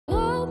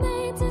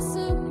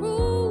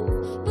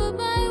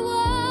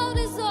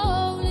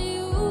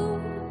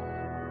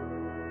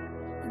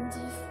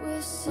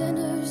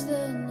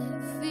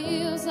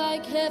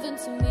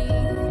to me.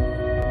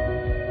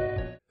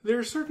 There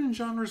are certain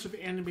genres of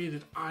anime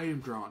that I am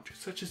drawn to,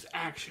 such as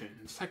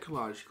action,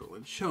 psychological,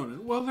 and shonen,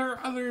 while there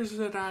are others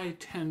that I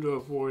tend to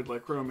avoid,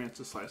 like romance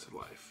and slice of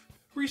life.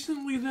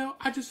 Recently, though,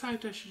 I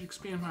decided I should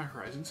expand my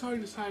horizons, so I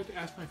decided to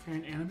ask my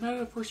friend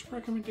Animeta for some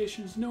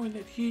recommendations, knowing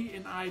that he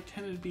and I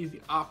tended to be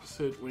the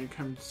opposite when it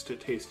comes to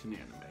taste in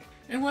anime.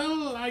 And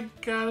well, I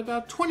got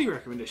about 20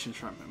 recommendations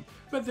from him.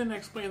 But then I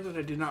explained that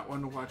I did not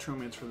want to watch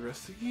romance for the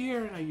rest of the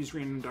year, and I used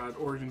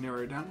random.org to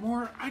narrow it down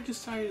more. I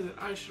decided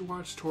that I should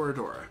watch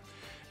Toradora.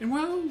 And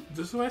well,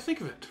 this is what I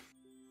think of it.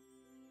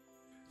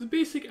 The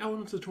basic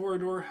elements of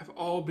Toradora have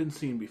all been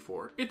seen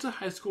before. It's a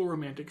high school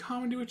romantic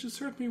comedy, which is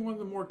certainly one of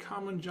the more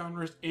common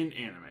genres in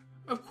anime.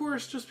 Of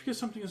course, just because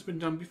something has been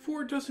done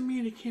before doesn't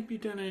mean it can't be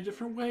done in a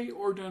different way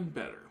or done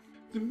better.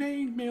 The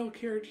main male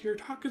character here,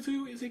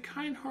 Takazu, is a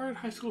kind-hearted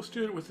high school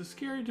student with a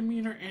scary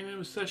demeanor and an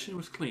obsession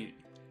with cleaning.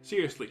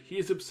 Seriously, he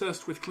is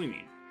obsessed with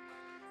cleaning.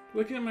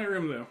 Looking at my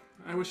room though,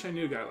 I wish I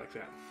knew a guy like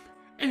that.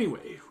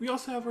 Anyway, we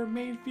also have our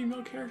main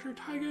female character,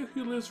 Taiga,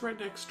 who lives right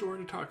next door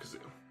to Takazu.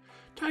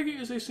 Taiga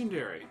is a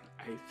tsundere.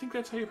 I think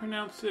that's how you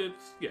pronounce it.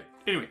 Yeah,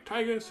 anyway,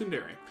 Taiga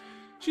tsundere.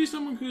 She's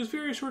someone who is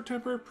very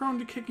short-tempered, prone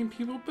to kicking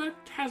people, but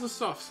has a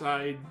soft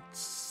side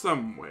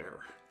somewhere.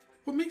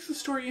 What makes the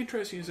story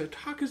interesting is that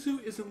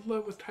Takazu is in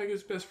love with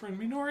Taiga's best friend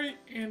Minori,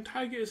 and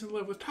Taiga is in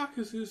love with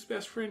Takazu's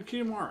best friend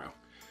Kitamaro.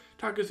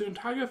 Takazu and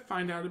Taiga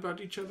find out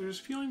about each other's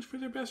feelings for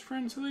their best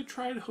friend, so they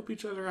try to help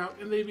each other out,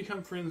 and they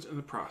become friends in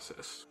the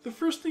process. The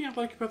first thing I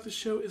like about the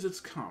show is its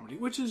comedy,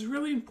 which is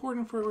really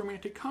important for a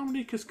romantic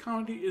comedy because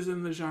comedy is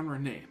in the genre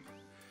name.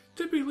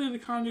 Typically, the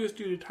comedy is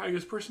due to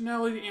Taiga's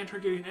personality and her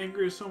getting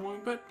angry at someone,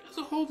 but as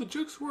a whole, the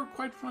jokes were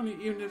quite funny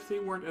even if they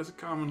weren't as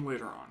common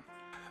later on.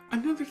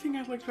 Another thing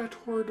I liked about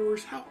Toradora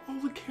is how all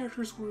the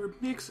characters were a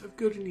mix of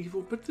good and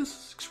evil, but this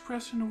is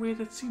expressed in a way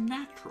that seemed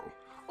natural.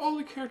 All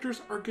the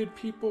characters are good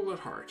people at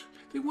heart.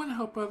 They want to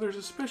help others,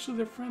 especially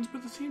their friends, but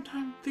at the same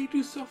time, they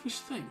do selfish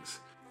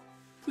things.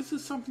 This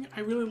is something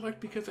I really like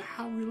because of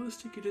how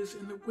realistic it is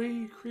and the way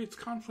it creates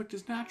conflict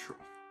is natural.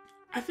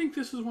 I think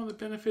this is one of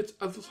the benefits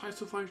of the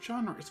slice of life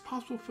genre. It's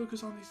possible to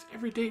focus on these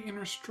everyday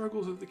inner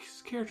struggles of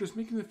these characters,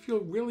 making them feel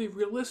really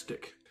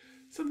realistic.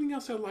 Something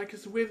else I like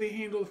is the way they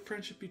handle the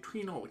friendship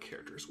between all the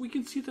characters. We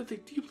can see that they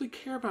deeply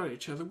care about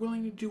each other,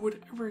 willing to do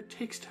whatever it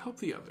takes to help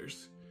the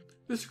others.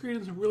 This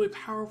created some really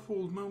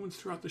powerful moments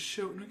throughout the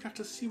show, and we got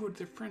to see what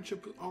their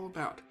friendship was all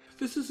about.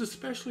 This is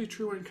especially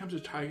true when it comes to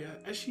Taiga,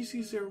 as she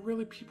sees there are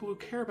really people who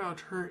care about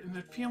her, and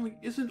that family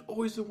isn't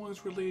always the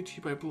ones related to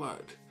you by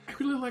blood. I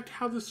really liked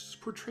how this was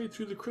portrayed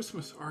through the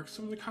Christmas arc.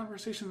 Some of the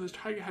conversations that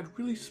Taiga had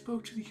really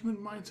spoke to the human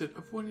mindset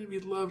of wanting to be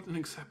loved and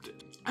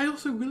accepted. I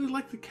also really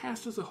liked the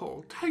cast as a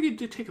whole. Taiga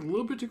did take a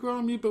little bit to grow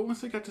on me, but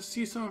once I got to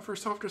see some of her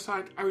softer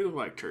side, I really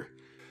liked her.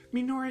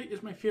 Minori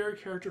is my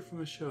favorite character from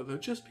the show, though,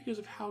 just because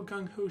of how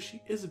gung-ho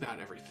she is about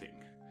everything.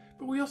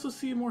 But we also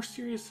see a more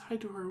serious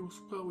side to her as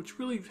well, which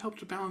really helped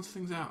to balance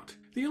things out.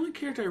 The only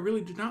character I really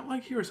did not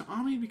like here is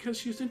Ami, because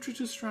she was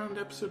introduced around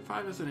episode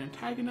 5 as an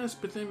antagonist,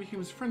 but then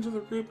became friends with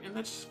the group, and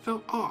that just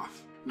felt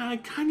off. Now, I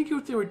kind of get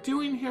what they were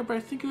doing here, but I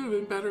think it would have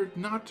been better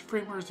not to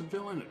frame her as a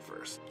villain at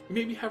first.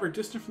 Maybe have her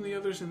distant from the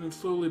others and then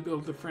slowly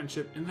build the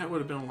friendship, and that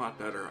would have been a lot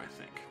better, I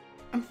think.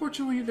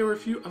 Unfortunately, there were a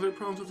few other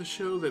problems with the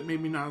show that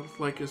made me not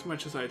like as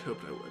much as I had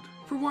hoped I would.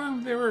 For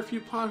one, there were a few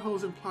plot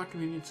holes and plot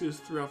conveniences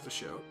throughout the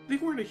show. They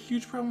weren't a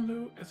huge problem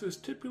though, as it was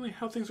typically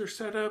how things were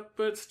set up,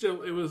 but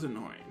still, it was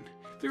annoying.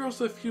 There were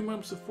also a few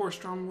moments of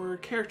forced drama where a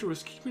character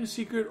was keeping a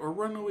secret or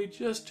run away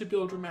just to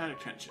build dramatic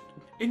tension.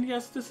 And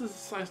yes, this is a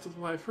slice of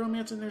life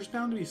romance and there's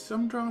bound to be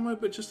some drama,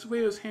 but just the way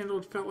it was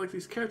handled felt like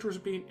these characters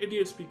were being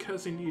idiots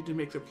because they needed to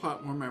make the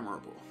plot more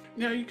memorable.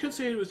 Now, you could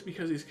say it was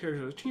because these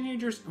characters are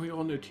teenagers, and we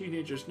all know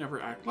teenagers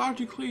never act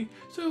logically,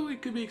 so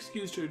it could be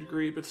excused to a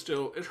degree, but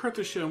still, it hurt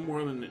the show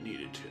more than it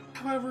needed to.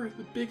 However,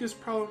 the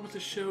biggest problem with the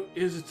show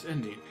is its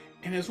ending.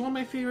 And as one of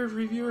my favorite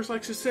reviewers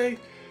likes to say,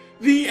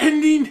 the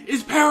ending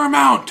is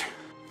paramount!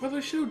 While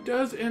the show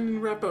does end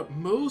and wrap up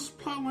most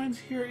plotlines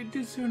here, it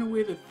did so in a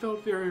way that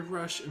felt very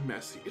rushed and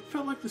messy. It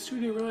felt like the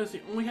studio realized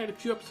they only had a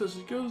few episodes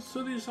to go,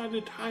 so they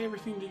decided to tie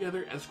everything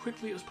together as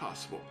quickly as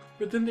possible.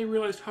 But then they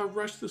realized how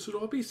rushed this would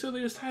all be, so they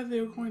decided they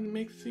were going to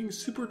make things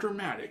super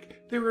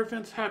dramatic. There were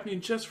events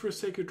happening just for the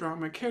sake of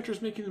drama,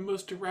 characters making the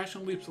most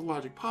irrational leaps of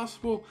logic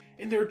possible,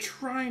 and they were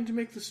trying to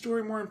make the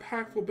story more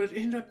impactful, but it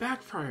ended up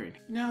backfiring.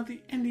 Now,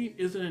 the ending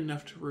isn't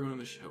enough to ruin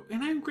the show,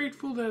 and I'm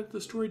grateful that the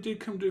story did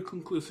come to a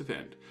conclusive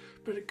end,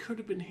 but it could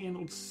have been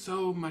handled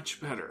so much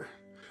better.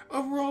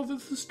 Overall, the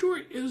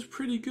story is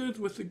pretty good,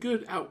 with the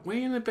good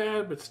outweighing the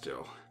bad, but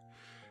still.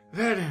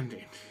 That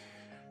ending.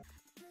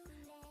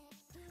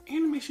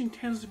 Animation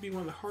tends to be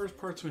one of the hardest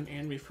parts of an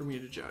anime for me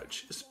to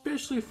judge,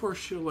 especially for a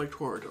show like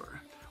Toradora.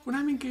 When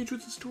I'm engaged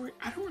with the story,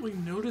 I don't really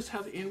notice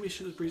how the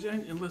animation is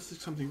presented unless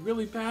it's something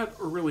really bad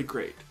or really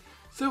great.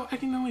 So I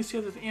can only say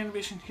that the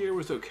animation here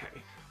was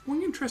okay.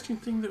 One interesting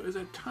thing though is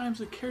at times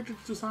the character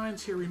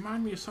designs here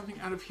remind me of something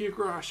out of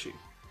Higurashi.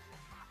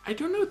 I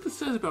don't know what this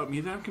says about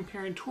me that I'm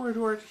comparing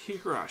Toradora to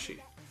Higurashi.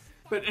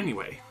 But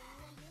anyway.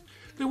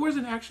 There was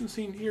an action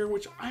scene here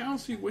which I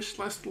honestly wish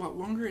lasted a lot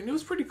longer, and it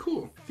was pretty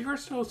cool. The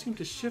art style seemed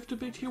to shift a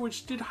bit here,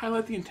 which did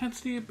highlight the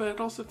intensity, but it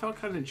also felt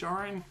kind of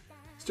jarring.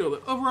 Still,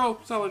 the overall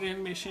solid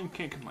animation,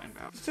 can't complain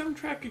about. The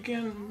soundtrack,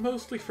 again,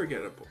 mostly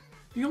forgettable.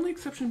 The only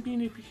exception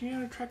being a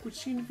piano track which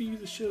seemed to be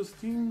the show's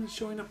theme,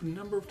 showing up a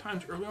number of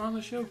times early on in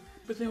the show,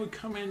 but then would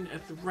come in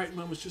at the right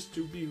moments just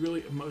to be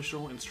really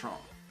emotional and strong.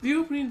 The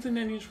openings and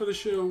endings for the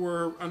show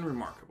were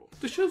unremarkable.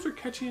 The shows were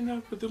catchy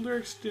enough, but the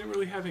lyrics didn't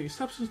really have any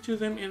substance to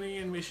them, and the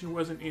animation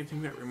wasn't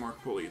anything that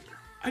remarkable either.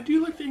 I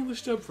do like the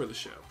English dub for the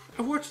show.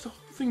 I've watched the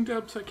whole thing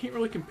dubbed, so I can't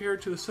really compare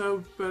it to the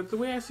sub, but the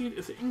way I see it,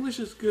 if the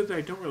English is good that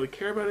I don't really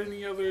care about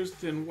any others,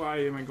 then why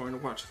am I going to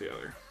watch the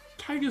other?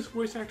 Taiga's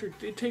voice actor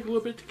did take a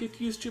little bit to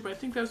get used to, but I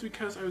think that was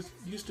because I was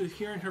used to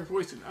hearing her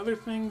voice in other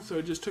things, so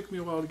it just took me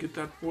a while to get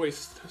that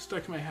voice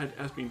stuck in my head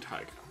as being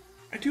Taiga.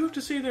 I do have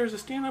to say there's a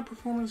standout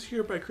performance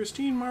here by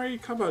Christine Mari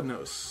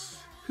Cabanos,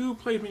 who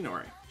played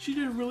Minori. She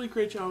did a really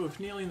great job of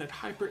nailing that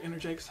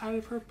hyper-energetic side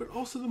of her, but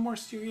also the more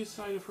serious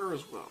side of her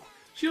as well.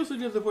 She also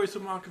did the voice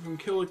of Maka from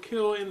Kill la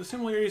Kill, and the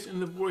similarities in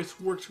the voice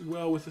worked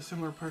well with the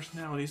similar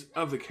personalities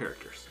of the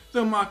characters.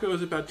 Though Mako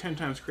is about 10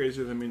 times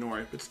crazier than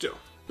Minori, but still,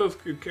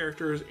 both good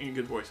characters and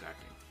good voice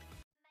acting.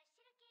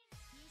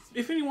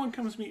 If anyone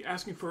comes to me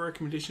asking for a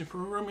recommendation for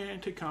a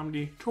romantic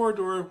comedy,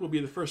 Toradora will be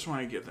the first one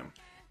I give them.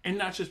 And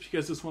not just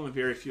because it's one of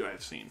the very few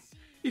I've seen.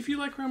 If you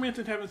like romance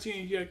and haven't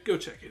seen it yet, go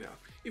check it out.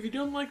 If you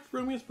don't like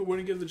romance but want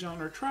to give the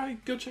genre a try,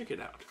 go check it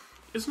out.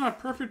 It's not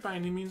perfect by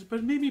any means,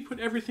 but maybe put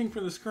everything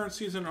from this current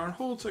season on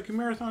hold so I can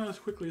marathon as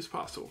quickly as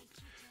possible.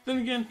 Then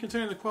again,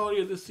 considering the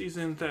quality of this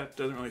season, that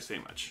doesn't really say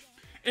much.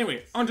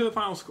 Anyway, on to the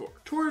final score.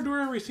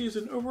 Toradora receives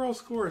an overall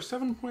score of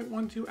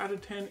 7.12 out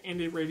of 10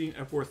 and a rating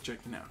of worth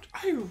checking out.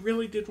 I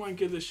really did want to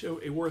give this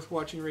show a worth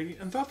watching rating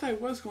and thought that I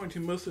was going to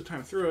most of the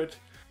time through it.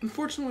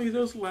 Unfortunately,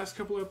 those last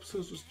couple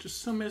episodes was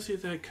just so messy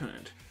that I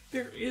couldn't.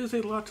 There is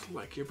a lot to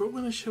like here, but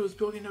when the show is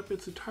building up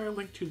its entire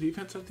link to the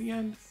events at the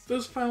end,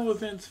 those final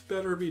events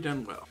better be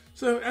done well.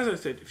 So, as I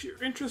said, if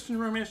you're interested in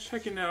romance,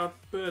 check it out,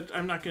 but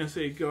I'm not going to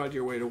say go out of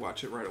your way to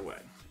watch it right away.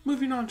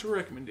 Moving on to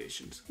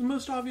recommendations. The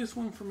most obvious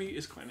one for me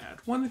is Clannad,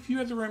 one of the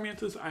few other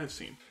romances I have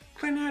seen.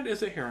 Clannad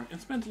is a harem and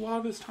spends a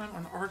lot of its time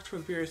on arcs for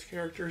the various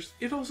characters.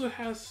 It also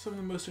has some of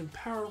the most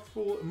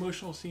powerful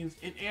emotional scenes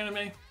in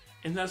anime,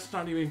 and that's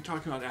not even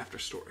talking about after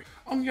story.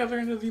 On the other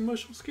end of the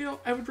emotional scale,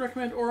 I would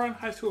recommend Ouran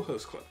High School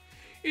Host Club.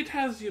 It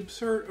has the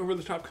absurd,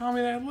 over-the-top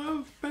comedy that I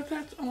love, but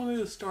that's only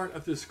the start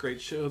of this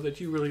great show that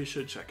you really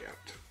should check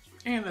out.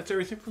 And that's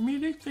everything from me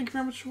today. Thank you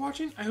very much for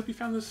watching. I hope you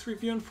found this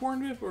review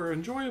informative or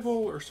enjoyable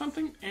or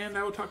something, and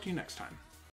I will talk to you next time.